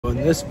in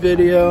this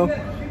video,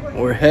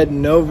 we're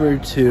heading over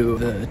to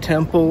the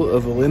Temple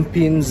of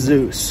Olympian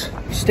Zeus.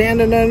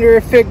 Standing under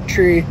a fig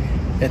tree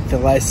at the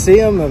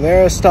Lyceum of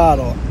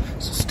Aristotle.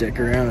 So stick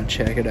around and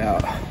check it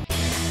out.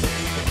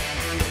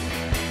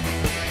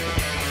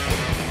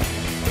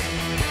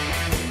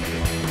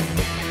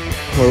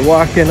 We're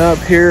walking up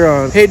here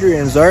on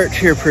Hadrian's Arch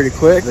here pretty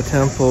quick. The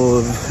Temple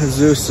of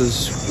Zeus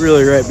is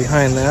really right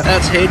behind that.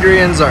 That's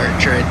Hadrian's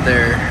Arch right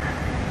there.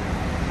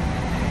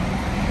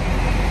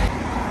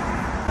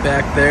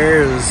 Back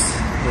there is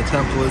the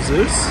Temple of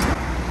Zeus.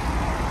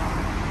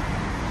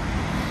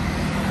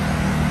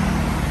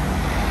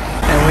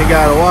 And we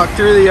gotta walk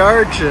through the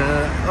arch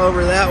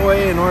over that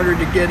way in order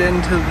to get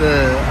into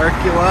the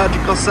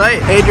archaeological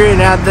site. Hadrian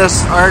had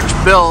this arch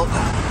built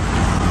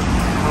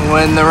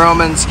when the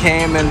Romans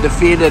came and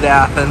defeated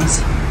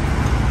Athens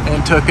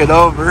and took it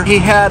over. He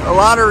had a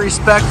lot of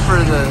respect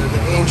for the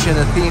ancient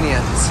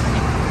Athenians.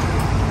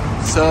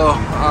 So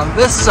on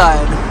this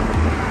side,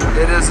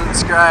 it is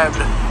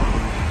inscribed,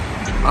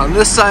 on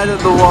this side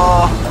of the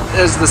wall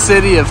is the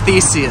city of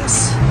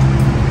Theseus.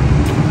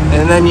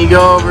 And then you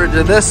go over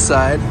to this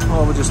side,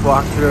 well, we'll just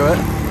walk through it.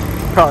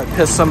 Probably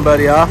piss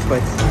somebody off by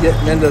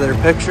getting into their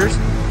pictures.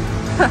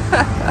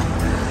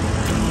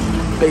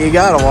 But you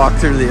gotta walk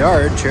through the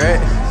arch, right?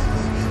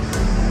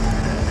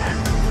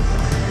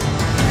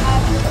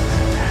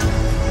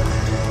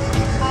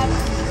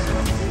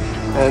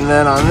 And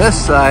then on this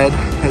side,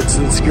 it's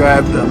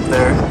inscribed up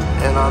there.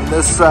 And on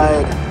this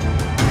side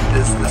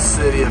is the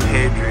city of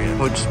Hadrian,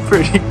 which is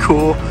pretty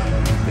cool.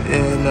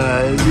 And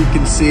as you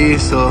can see,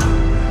 so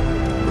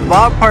the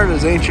bottom part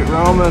is ancient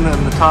Roman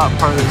and the top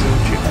part is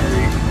ancient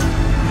Greek.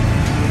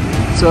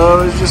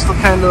 So it's just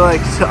kind of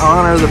like to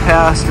honor the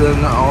past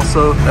and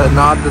also a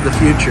nod to the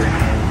future.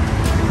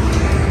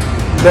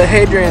 But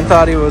Hadrian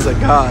thought he was a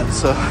god,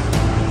 so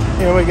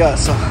here we got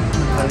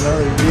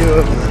another view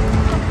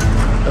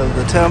of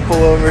the temple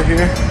over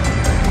here.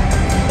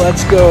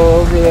 Let's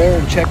go over there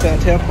and check that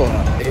temple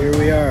out. Here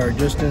we are,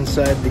 just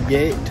inside the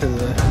gate to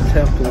the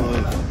Temple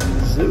of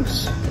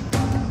Zeus.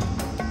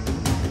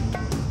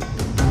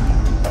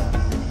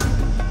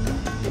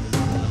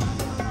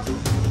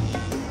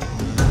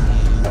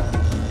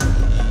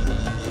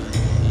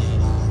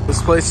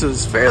 This place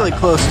is fairly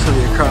close to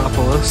the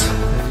Acropolis,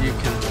 as you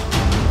can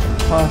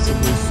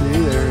possibly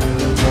see. There it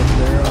is up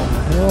there on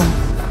the hill.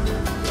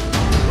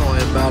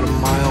 Only about a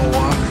mile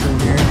walk from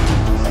here.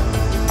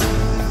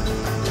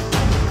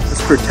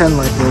 Let's pretend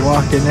like we're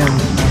walking in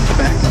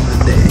back in the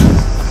day.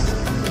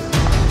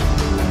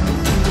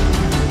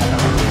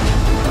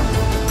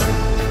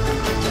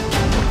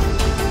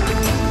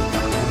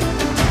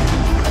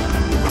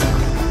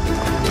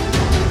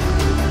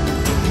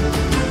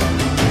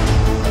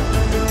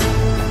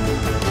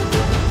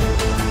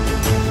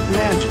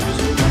 Imagine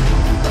just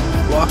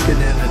walking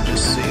in and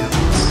just seeing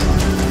this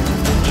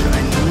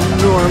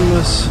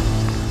ginormous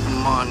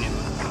monument.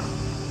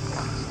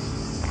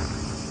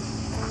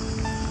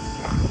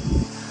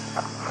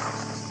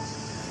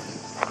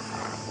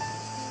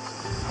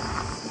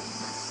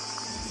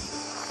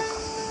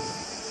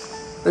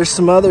 There's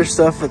some other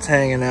stuff that's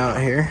hanging out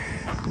here.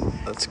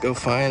 Let's go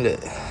find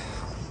it.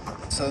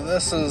 So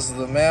this is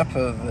the map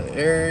of the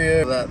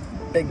area. That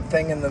big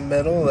thing in the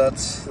middle,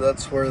 that's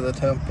where the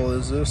Temple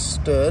of Zeus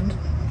stood.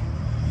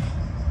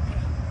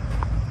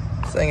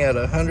 This thing had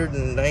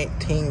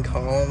 119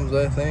 columns,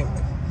 I think.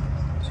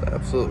 It's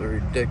absolutely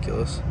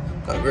ridiculous.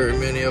 Not very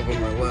many of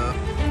them are left.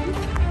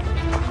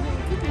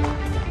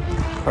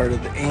 Part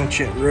of the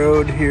ancient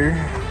road here.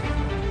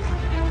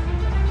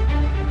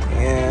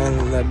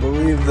 And I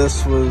believe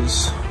this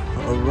was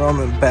a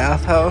Roman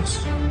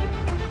bathhouse.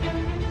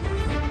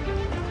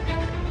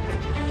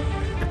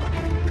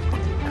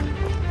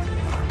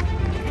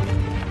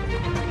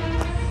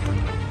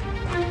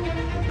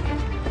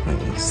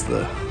 And it's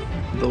the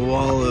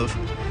wall of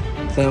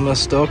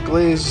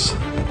Themistocles,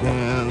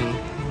 and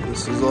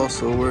this is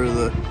also where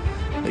the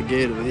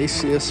gate of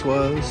Theseus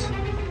was.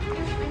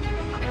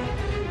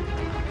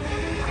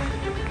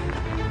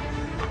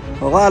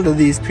 A lot of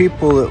these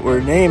people that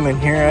we're naming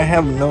here, I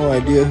have no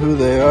idea who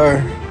they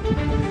are.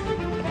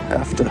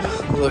 Have to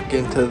look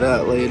into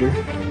that later.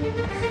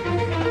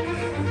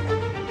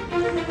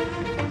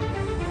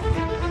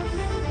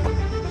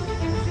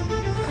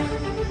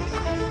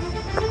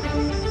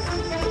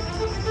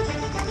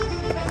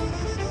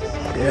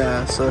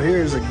 Yeah, so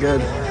here's a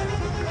good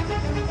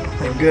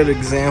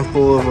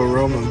example of a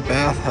Roman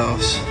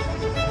bathhouse.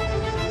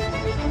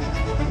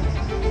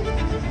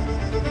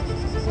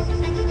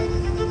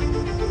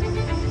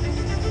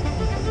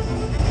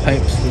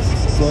 Pipes to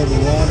flow the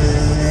water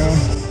around.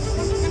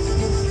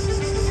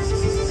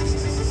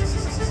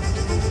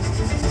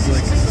 There's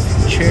like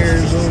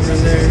chairs over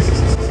there.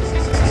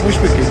 Wish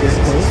we could get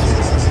closer.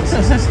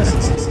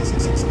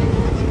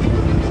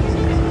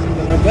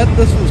 But I bet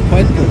this was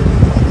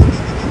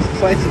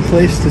quite the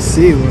place to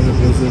see when it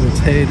was in its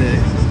heyday.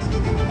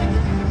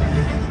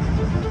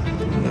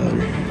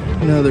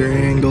 Another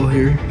angle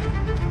here.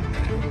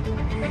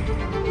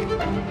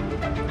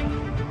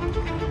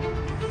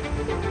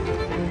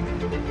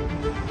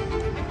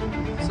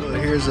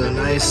 Here's a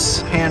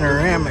nice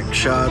panoramic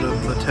shot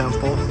of the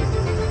temple.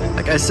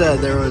 Like I said,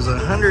 there was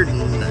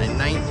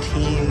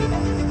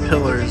 119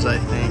 pillars, I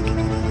think.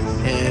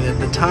 And at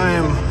the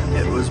time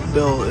it was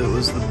built, it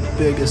was the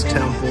biggest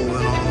temple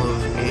in all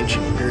of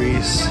ancient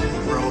Greece,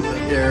 Roman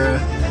era.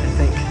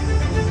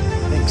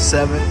 I think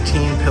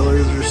 17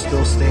 pillars are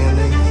still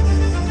standing.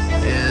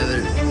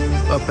 And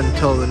up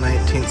until the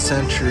 19th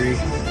century,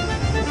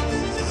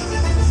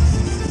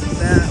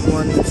 that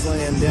one that's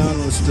laying down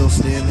was still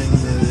standing,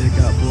 but it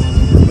got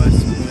blown over by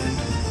some wind.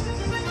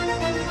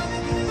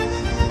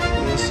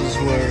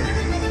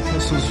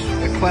 This was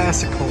a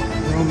classical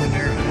Roman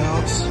era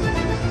house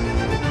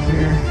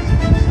here.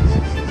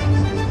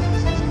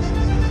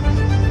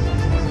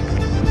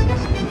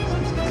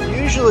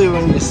 Usually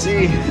when you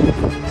see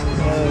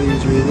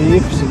these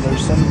reliefs and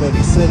there's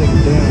somebody sitting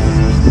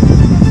down,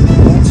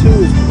 that's who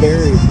was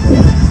buried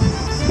there.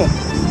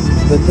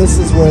 But this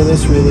is where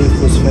this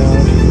relief was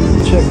found.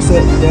 The chick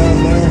sitting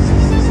down there,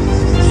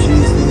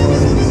 she's the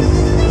one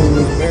who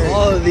was buried.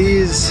 All of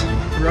these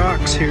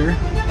rocks here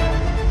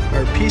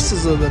are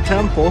pieces of the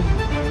temple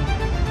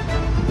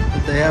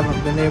that they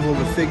haven't been able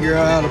to figure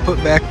out how to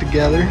put back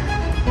together.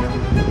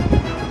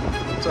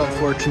 It's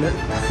unfortunate.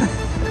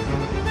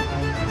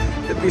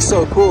 It'd be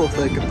so cool if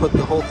they could put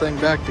the whole thing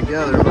back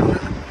together, wouldn't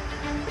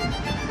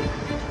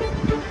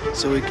it?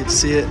 So we could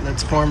see it in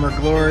its former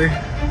glory.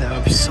 That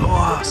would be so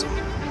awesome.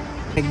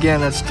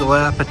 Again, its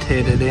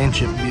dilapidated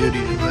ancient beauty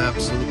is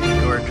absolutely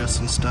gorgeous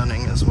and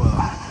stunning as well.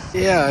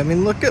 Yeah, I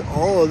mean, look at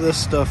all of this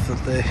stuff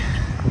that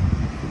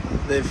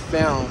they've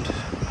found.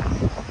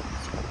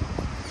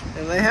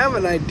 And they have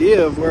an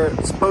idea of where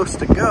it's supposed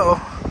to go.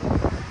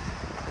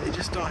 They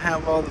just don't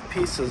have all the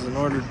pieces in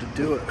order to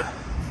do it.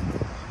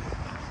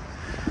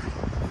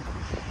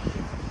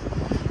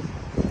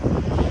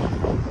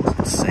 It's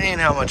insane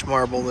how much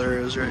marble there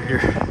is right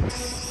here.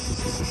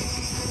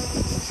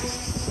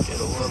 Get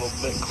a little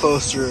bit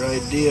closer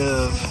idea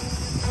of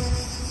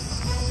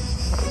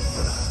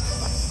the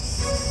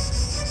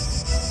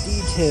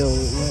detail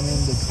that went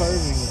into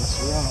carving this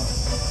rock.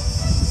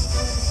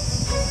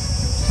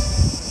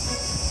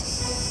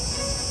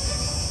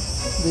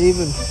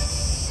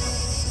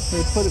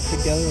 They put it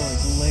together like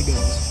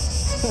Legos.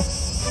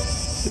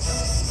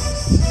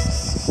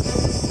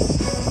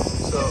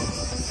 So,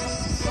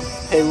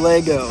 hey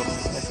Lego,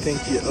 I think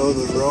you owe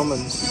the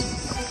Romans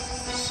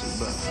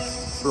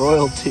some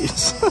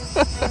royalties.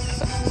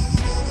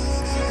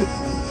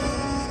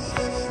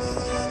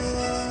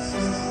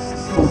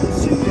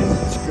 See these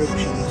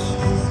inscriptions.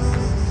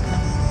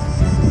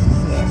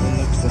 That one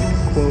looks like a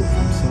quote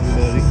from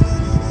somebody.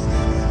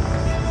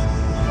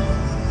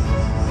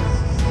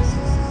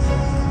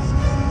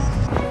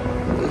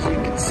 As you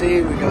can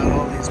see, we got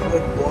all these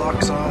wood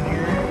blocks on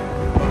here.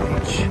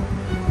 On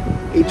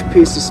each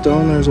piece of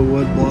stone there's a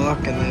wood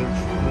block, and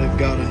they've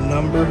got a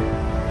number.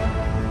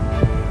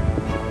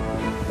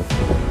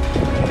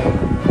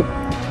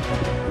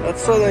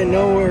 That's so they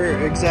know where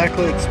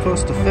exactly it's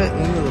supposed to fit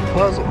into the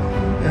puzzle.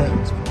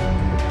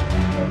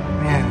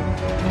 Man,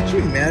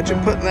 should you imagine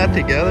putting that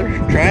together?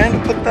 Trying to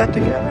put that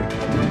together?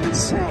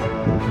 It's insane.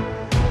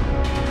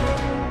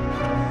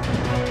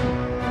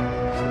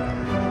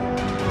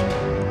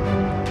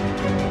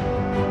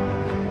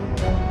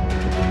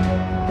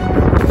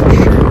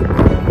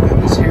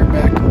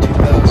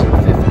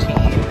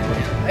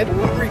 I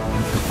don't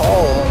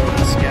recall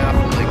the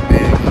scaffolding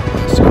being on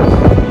this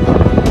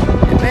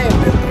column. It may have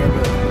been there,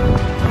 but I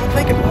don't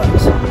think it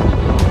was.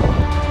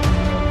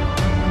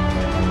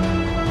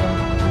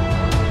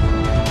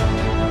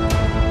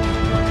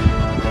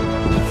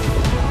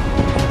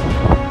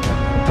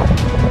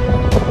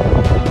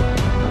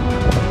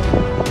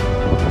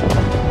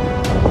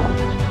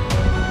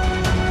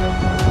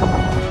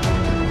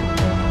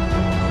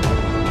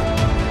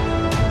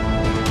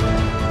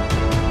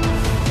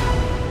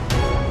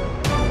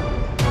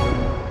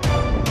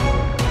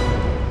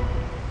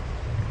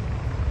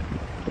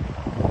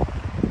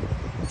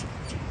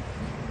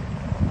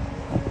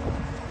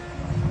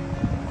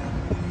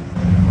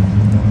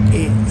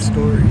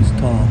 Stories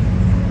tall.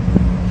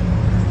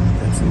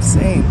 That's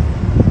insane.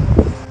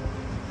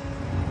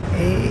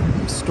 8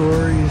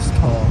 stories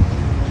tall.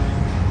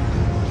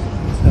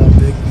 That's how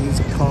big these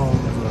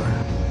columns are.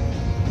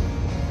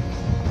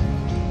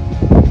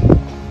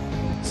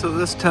 So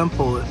this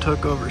temple, it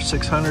took over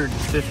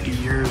 650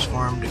 years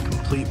for them to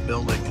complete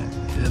building it.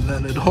 And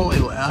then it only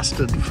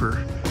lasted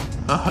for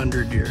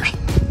 100 years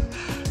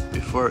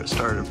before it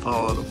started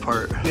falling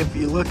apart. If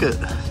you look at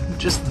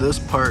just this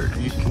part,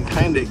 you can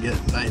kind of get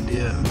an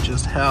idea of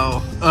just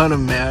how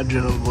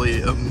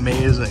unimaginably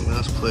amazing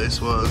this place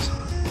was.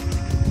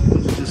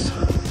 It's just,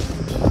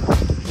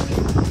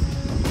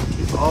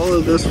 all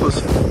of this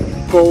was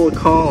full of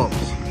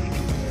columns.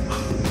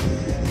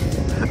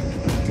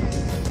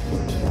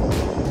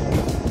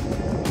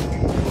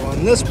 Well,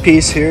 in this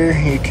piece here,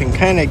 you can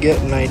kind of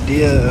get an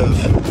idea of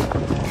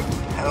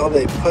how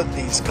they put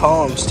these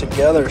columns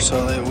together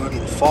so they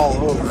wouldn't fall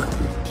over.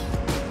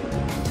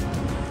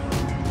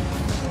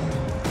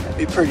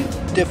 Be pretty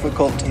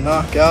difficult to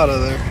knock out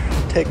of there.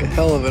 take a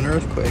hell of an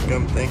earthquake,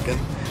 I'm thinking.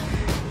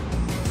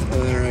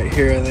 And then right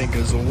here, I think,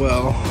 is a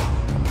well.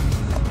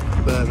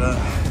 But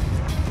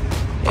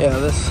yeah,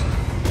 this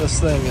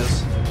thing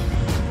is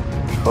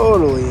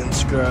totally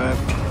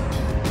inscribed.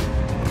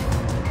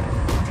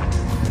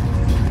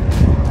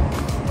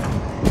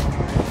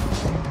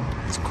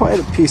 It's quite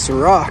a piece of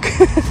rock.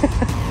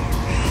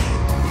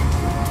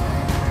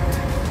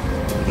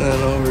 And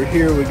then over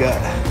here we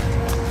got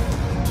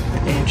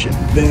an ancient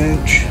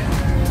bench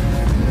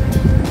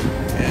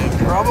and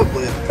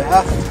probably a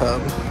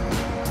bathtub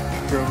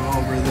from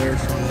over there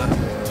from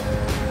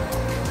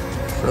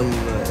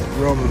the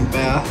Roman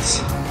baths.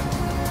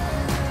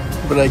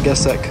 But I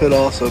guess that could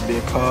also be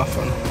a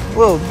coffin.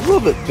 Well, a little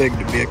bit big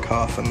to be a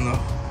coffin though.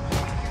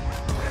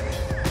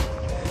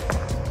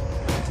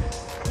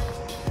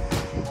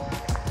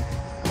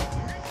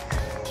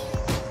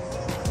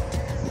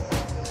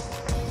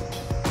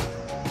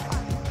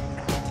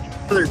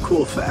 Another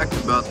cool fact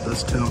about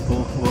this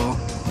temple, well,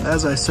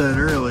 as I said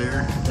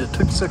earlier, it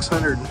took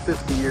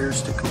 650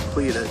 years to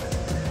complete it.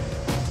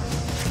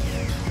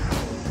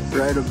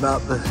 Right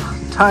about the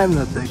time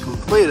that they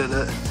completed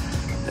it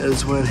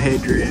is when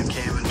Hadrian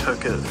came and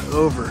took it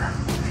over.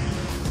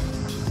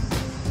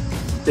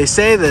 They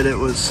say that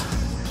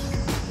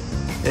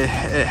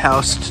it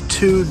housed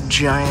two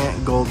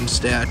giant golden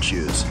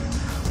statues.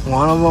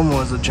 One of them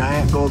was a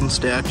giant golden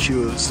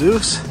statue of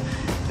Zeus,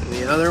 and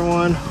the other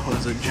one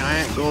was a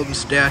giant golden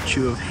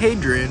statue of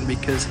Hadrian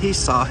because he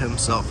saw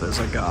himself as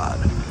a god.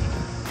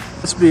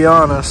 Let's be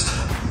honest,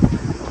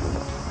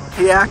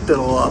 he acted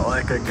a lot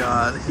like a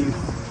god.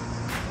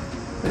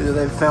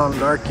 They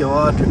found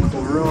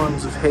archaeological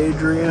ruins of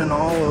Hadrian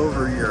all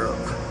over Europe.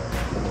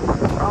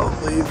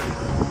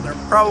 There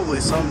are probably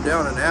some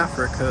down in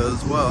Africa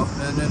as well,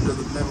 and into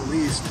the Middle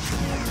East.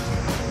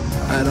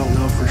 I don't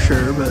know for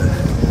sure, but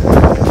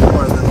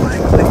more than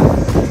likely.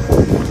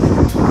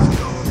 Let's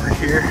go over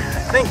here.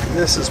 I think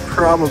this is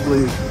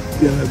probably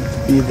gonna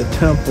be the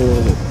Temple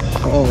of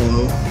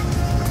Apollo,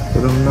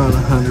 but I'm not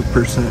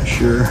 100%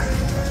 sure.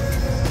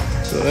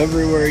 So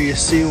everywhere you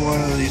see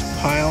one of these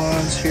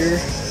pylons here,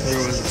 there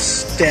was a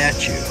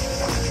statue,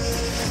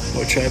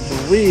 which I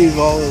believe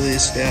all of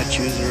these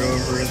statues are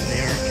over in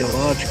the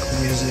Archaeological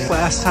Museum.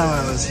 Last time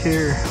I was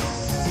here,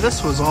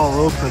 this was all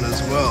open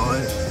as well.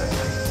 I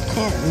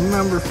can't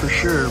remember for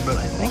sure, but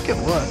I think it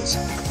was.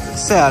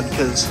 It's sad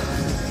because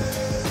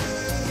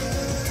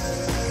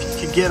if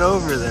you could get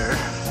over there,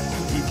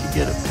 you could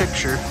get a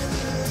picture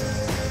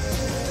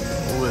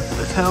with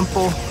the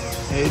temple,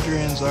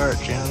 Hadrian's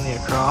Arch, and the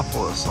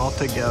Acropolis all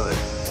together.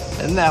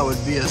 And that would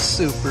be a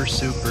super,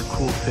 super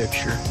cool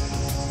picture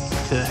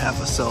to have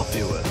a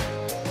selfie with.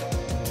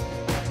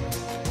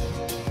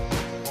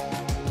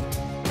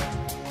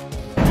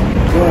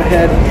 Go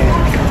ahead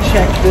and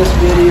check this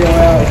video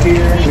out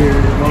here.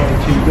 We're going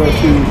to go to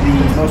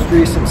the most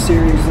recent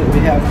series that we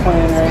have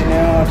playing right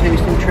now on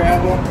Tasting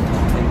Travel.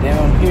 And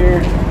down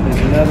here is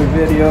another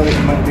video that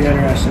you might be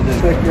interested in.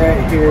 Click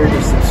right here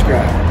to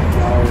subscribe if you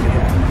already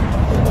have.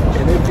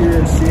 And if you're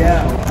in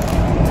Seattle,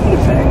 eat a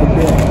bag of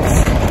dicks.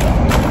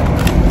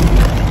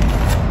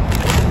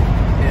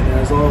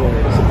 As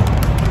always,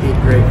 eat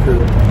great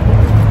food.